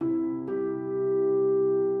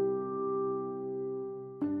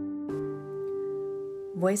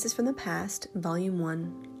Voices from the Past, Volume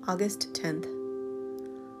 1, August 10th.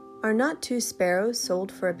 Are not 2 sparrows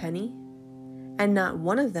sold for a penny? And not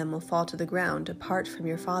one of them will fall to the ground apart from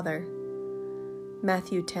your Father.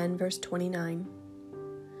 Matthew 10, verse 29.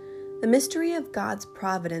 The mystery of God's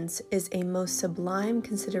providence is a most sublime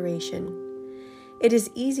consideration. It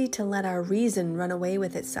is easy to let our reason run away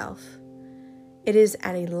with itself. It is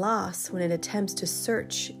at a loss when it attempts to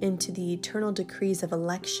search into the eternal decrees of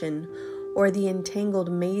election or the entangled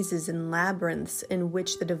mazes and labyrinths in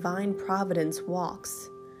which the divine providence walks.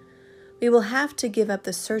 We will have to give up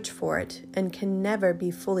the search for it and can never be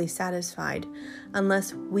fully satisfied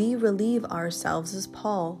unless we relieve ourselves as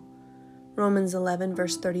Paul. Romans 11,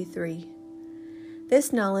 verse 33.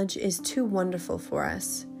 This knowledge is too wonderful for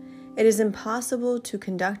us. It is impossible to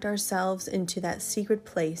conduct ourselves into that secret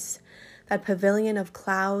place, that pavilion of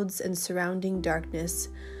clouds and surrounding darkness,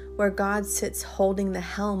 where God sits holding the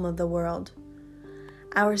helm of the world.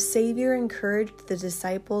 Our Savior encouraged the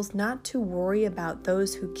disciples not to worry about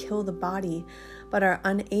those who kill the body, but are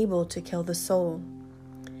unable to kill the soul.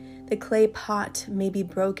 The clay pot may be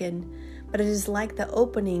broken, but it is like the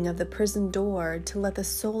opening of the prison door to let the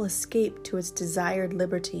soul escape to its desired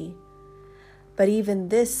liberty. But even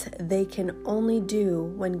this they can only do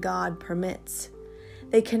when God permits.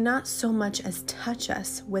 They cannot so much as touch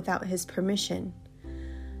us without His permission.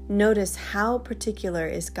 Notice how particular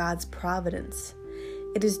is God's providence.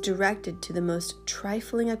 It is directed to the most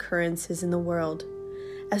trifling occurrences in the world.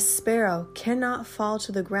 A sparrow cannot fall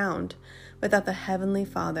to the ground without the Heavenly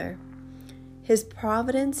Father. His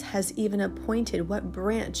providence has even appointed what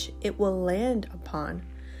branch it will land upon,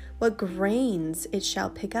 what grains it shall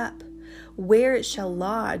pick up, where it shall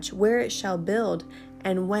lodge, where it shall build,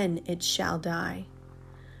 and when it shall die.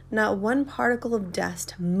 Not one particle of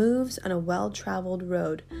dust moves on a well-traveled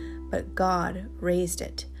road, but God raised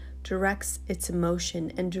it, directs its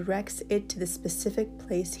motion, and directs it to the specific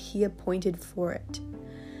place He appointed for it.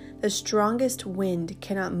 The strongest wind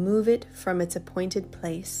cannot move it from its appointed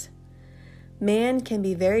place. Man can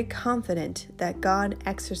be very confident that God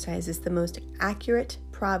exercises the most accurate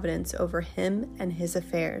providence over him and his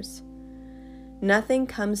affairs. Nothing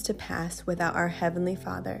comes to pass without our Heavenly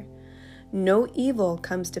Father. No evil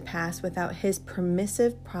comes to pass without His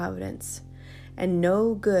permissive providence, and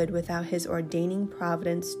no good without His ordaining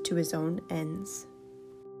providence to His own ends.